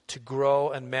to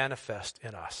grow and manifest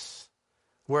in us.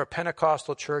 We're a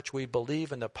Pentecostal church. We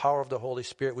believe in the power of the Holy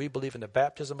Spirit. We believe in the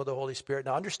baptism of the Holy Spirit.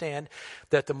 Now understand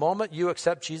that the moment you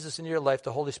accept Jesus in your life,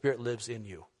 the Holy Spirit lives in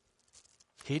you.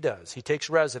 He does. He takes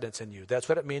residence in you. That's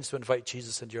what it means to invite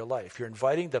Jesus into your life. You're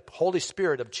inviting the Holy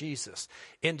Spirit of Jesus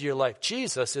into your life.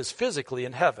 Jesus is physically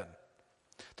in heaven.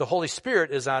 The Holy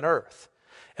Spirit is on earth.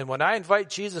 And when I invite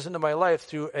Jesus into my life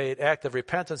through an act of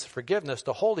repentance and forgiveness,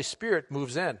 the Holy Spirit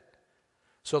moves in.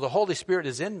 So the Holy Spirit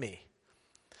is in me.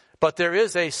 But there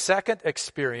is a second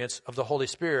experience of the Holy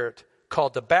Spirit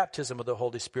called the baptism of the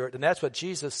Holy Spirit. And that's what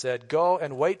Jesus said, go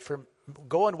and wait for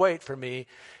me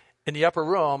in the upper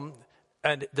room.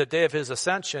 And the day of his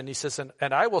ascension, he says,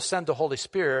 and I will send the Holy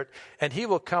Spirit, and he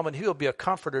will come and he will be a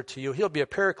comforter to you. He'll be a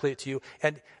paraclete to you.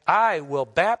 And I will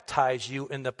baptize you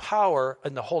in the power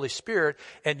and the Holy Spirit,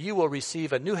 and you will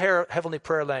receive a new heavenly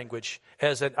prayer language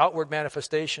as an outward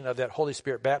manifestation of that Holy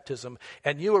Spirit baptism.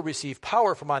 And you will receive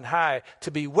power from on high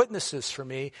to be witnesses for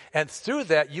me. And through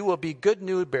that, you will be good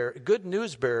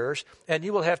news bearers, and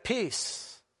you will have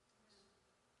peace.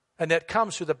 And that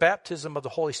comes through the baptism of the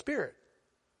Holy Spirit.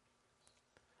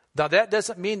 Now, that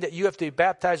doesn't mean that you have to be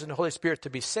baptized in the Holy Spirit to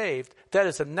be saved. That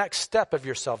is the next step of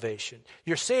your salvation.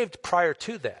 You're saved prior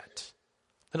to that.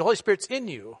 And the Holy Spirit's in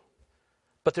you.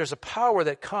 But there's a power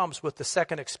that comes with the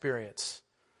second experience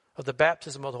of the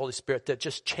baptism of the Holy Spirit that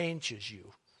just changes you.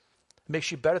 It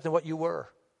makes you better than what you were.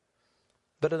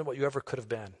 Better than what you ever could have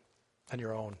been on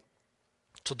your own.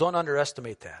 So don't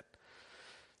underestimate that.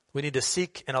 We need to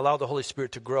seek and allow the Holy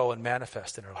Spirit to grow and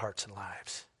manifest in our hearts and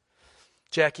lives.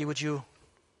 Jackie, would you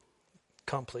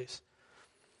come, please?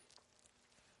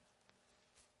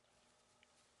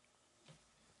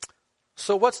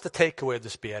 So what's the takeaway of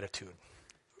this beatitude?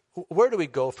 Where do we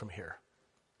go from here?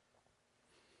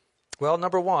 Well,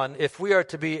 number one, if we are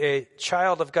to be a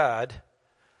child of God,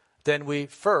 then we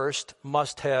first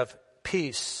must have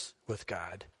peace with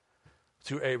God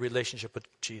through a relationship with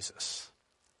Jesus.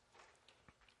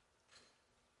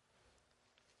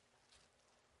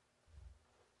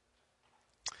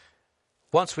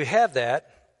 Once we have that,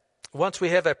 once we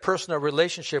have a personal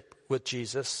relationship with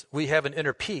Jesus, we have an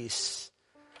inner peace.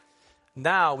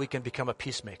 Now we can become a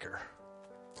peacemaker.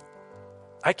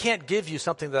 I can't give you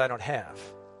something that I don't have.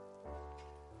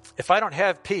 If I don't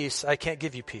have peace, I can't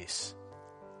give you peace.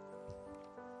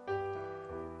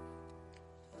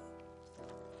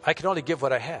 I can only give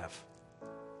what I have.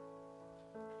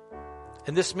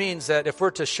 And this means that if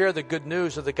we're to share the good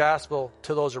news of the gospel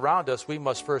to those around us, we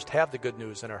must first have the good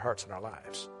news in our hearts and our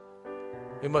lives.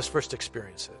 We must first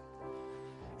experience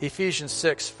it. Ephesians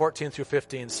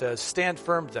 6:14-15 says, "Stand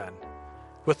firm then,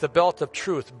 with the belt of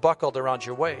truth buckled around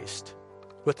your waist,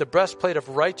 with the breastplate of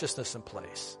righteousness in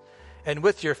place, and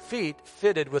with your feet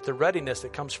fitted with the readiness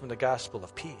that comes from the gospel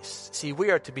of peace." See,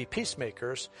 we are to be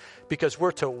peacemakers because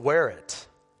we're to wear it.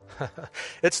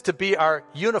 It's to be our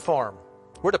uniform.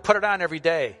 We're to put it on every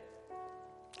day.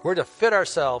 We're to fit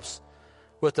ourselves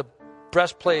with the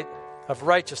breastplate of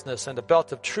righteousness and the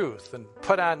belt of truth and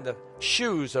put on the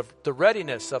shoes of the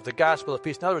readiness of the gospel of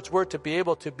peace. In other words, we're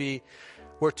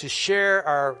to share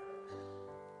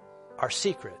our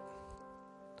secret.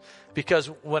 Because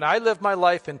when I live my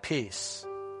life in peace,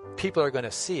 people are going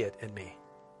to see it in me.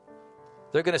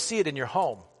 They're going to see it in your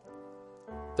home.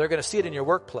 They're going to see it in your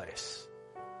workplace.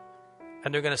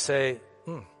 And they're going to say,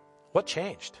 what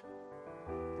changed?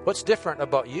 What's different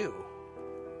about you?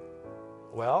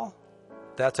 Well,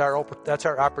 that's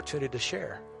our opportunity to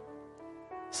share.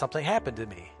 Something happened to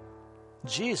me.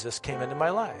 Jesus came into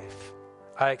my life.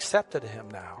 I accepted him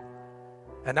now.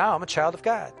 And now I'm a child of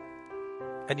God.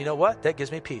 And you know what? That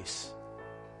gives me peace.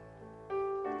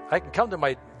 I can come to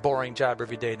my boring job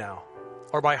every day now,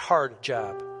 or my hard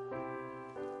job,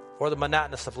 or the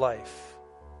monotonous of life,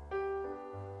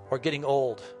 or getting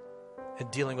old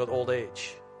and dealing with old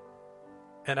age.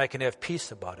 And I can have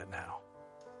peace about it now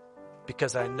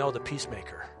because I know the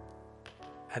peacemaker.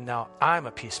 And now I'm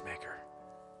a peacemaker.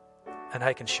 And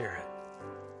I can share it.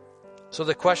 So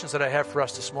the questions that I have for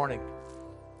us this morning: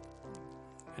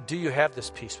 do you have this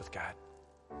peace with God?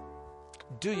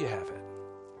 Do you have it?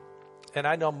 And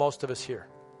I know most of us here.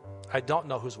 I don't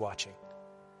know who's watching.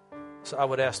 So I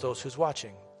would ask those who's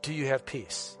watching, do you have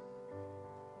peace?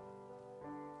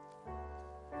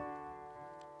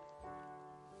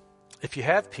 If you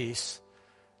have peace,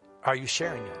 are you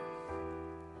sharing it?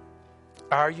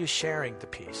 Are you sharing the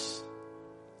peace?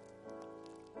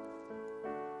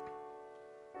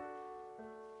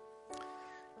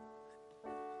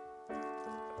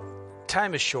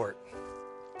 Time is short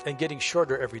and getting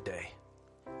shorter every day.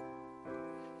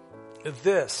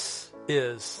 This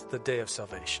is the day of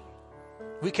salvation.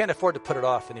 We can't afford to put it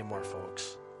off anymore,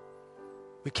 folks.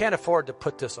 We can't afford to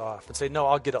put this off and say, no,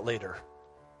 I'll get it later.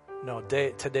 No,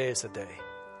 today is the day.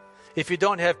 If you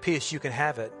don't have peace, you can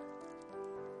have it.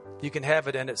 You can have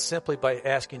it, and it's simply by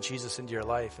asking Jesus into your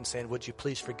life and saying, would you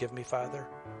please forgive me, Father?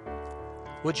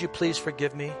 Would you please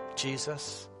forgive me,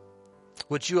 Jesus?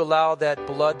 Would you allow that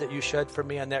blood that you shed for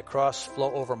me on that cross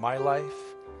flow over my life?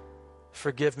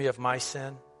 Forgive me of my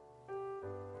sin.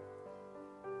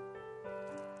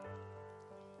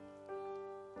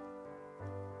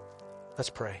 Let's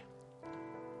pray.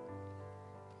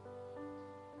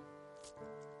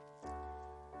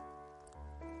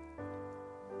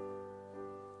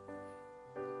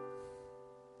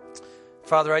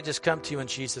 Father, I just come to you in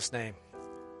Jesus' name.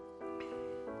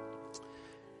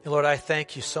 And Lord, I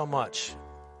thank you so much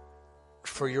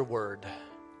for your word.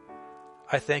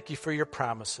 I thank you for your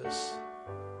promises.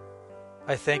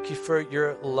 I thank you for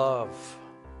your love,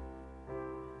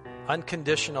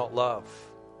 unconditional love.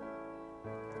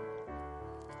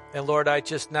 And Lord, I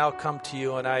just now come to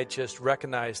you and I just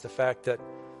recognize the fact that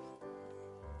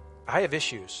I have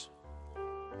issues.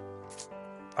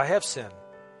 I have sin.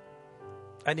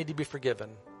 I need to be forgiven.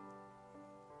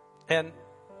 And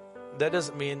that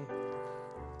doesn't mean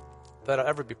that I'll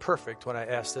ever be perfect when I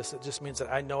ask this. It just means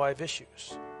that I know I have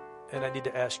issues. And I need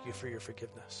to ask you for your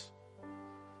forgiveness.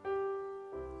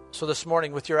 So this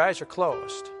morning, with your eyes are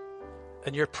closed,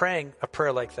 and you're praying a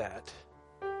prayer like that,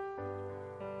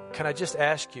 can I just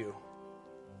ask you,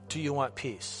 do you want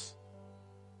peace?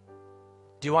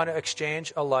 Do you want to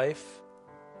exchange a life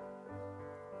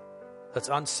that's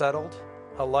unsettled,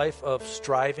 a life of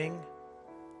striving,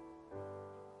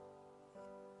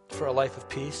 for a life of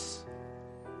peace?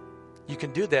 You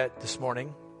can do that this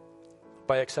morning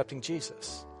by accepting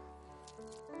Jesus.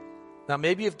 Now,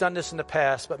 maybe you've done this in the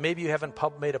past, but maybe you haven't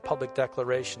made a public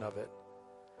declaration of it.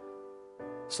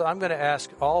 So I'm going to ask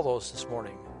all those this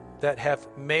morning that have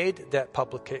made that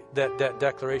that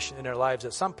declaration in their lives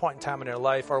at some point in time in their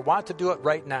life or want to do it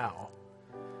right now.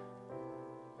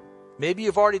 Maybe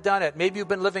you've already done it. Maybe you've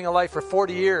been living a life for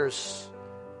 40 years.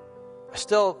 I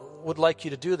still would like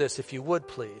you to do this if you would,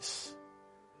 please.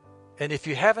 And if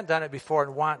you haven't done it before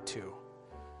and want to,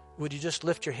 would you just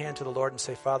lift your hand to the Lord and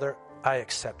say, Father, I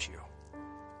accept you.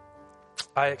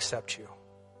 I accept you.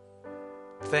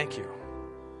 Thank you.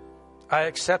 I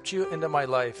accept you into my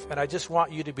life, and I just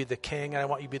want you to be the king, and I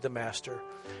want you to be the master.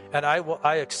 And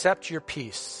I accept your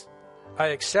peace. I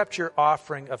accept your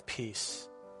offering of peace.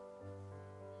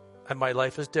 And my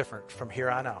life is different from here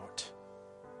on out.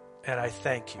 And I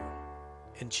thank you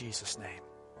in Jesus' name.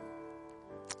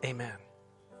 Amen.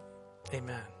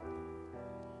 Amen.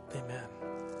 Amen.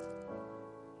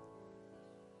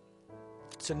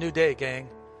 It's a new day, gang.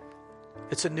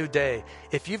 It's a new day.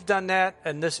 If you've done that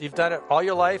and you've done it all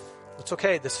your life, it's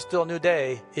okay. This is still a new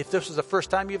day. If this was the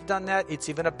first time you've done that, it's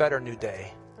even a better new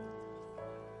day.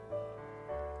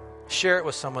 Share it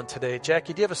with someone today.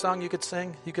 Jackie, do you have a song you could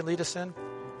sing? You can lead us in?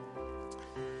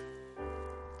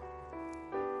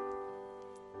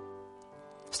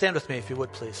 Stand with me if you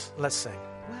would, please. Let's sing.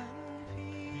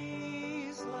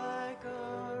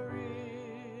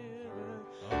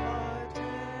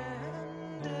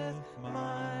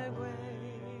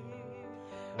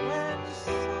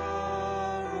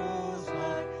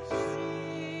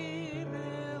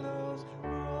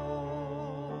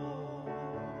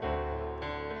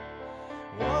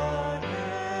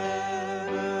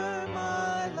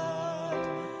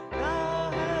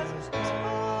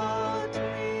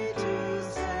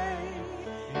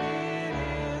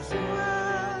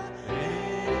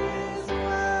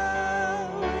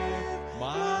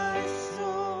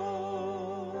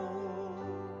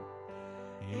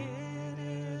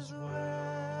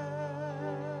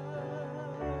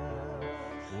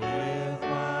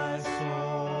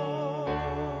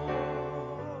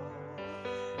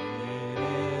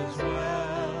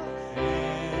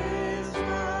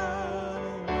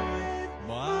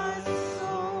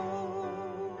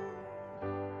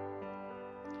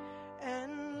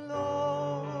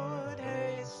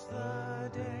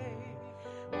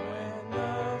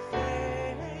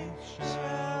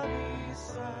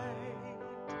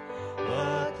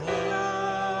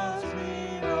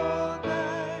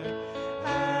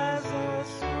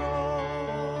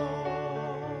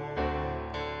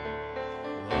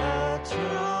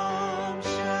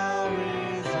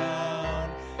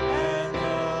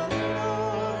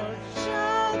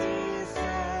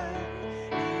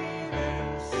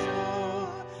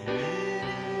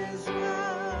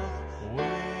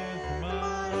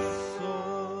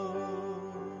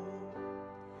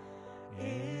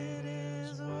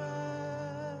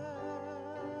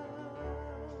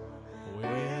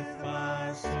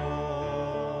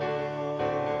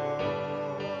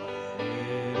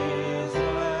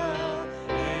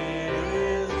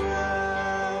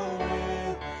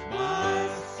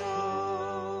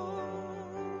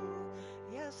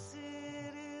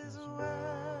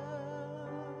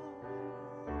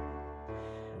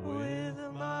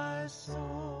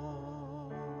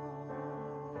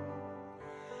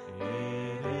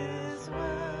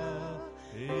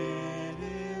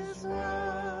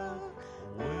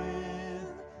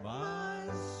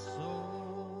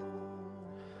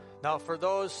 Now, for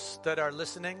those that are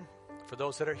listening, for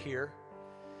those that are here,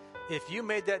 if you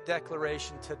made that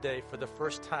declaration today for the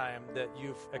first time that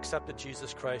you've accepted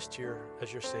Jesus Christ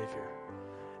as your Savior,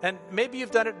 and maybe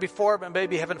you've done it before, but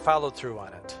maybe you haven't followed through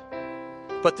on it,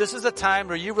 but this is a time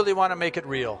where you really want to make it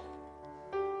real,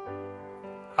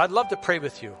 I'd love to pray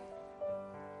with you.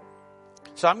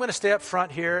 So I'm going to stay up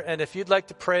front here, and if you'd like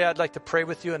to pray, I'd like to pray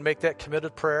with you and make that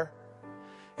committed prayer.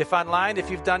 If online,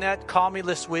 if you've done that, call me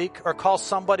this week or call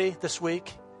somebody this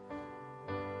week.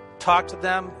 Talk to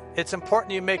them. It's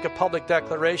important you make a public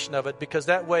declaration of it because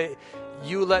that way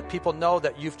you let people know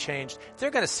that you've changed. They're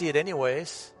going to see it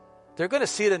anyways. They're going to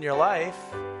see it in your life.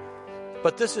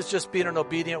 But this is just being an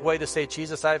obedient way to say,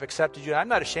 Jesus, I've accepted you. I'm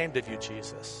not ashamed of you,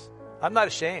 Jesus. I'm not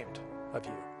ashamed of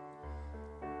you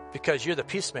because you're the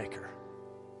peacemaker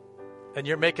and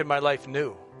you're making my life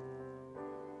new.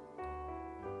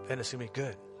 And it's going to be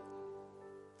good.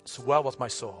 It's well with my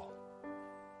soul.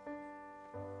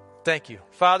 Thank you.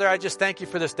 Father, I just thank you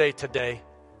for this day today.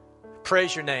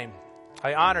 Praise your name.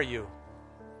 I honor you.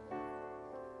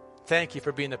 Thank you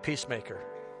for being a peacemaker.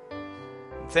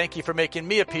 Thank you for making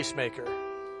me a peacemaker.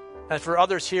 And for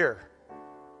others here,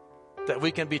 that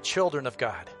we can be children of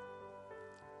God.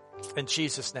 In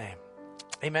Jesus' name,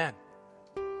 amen.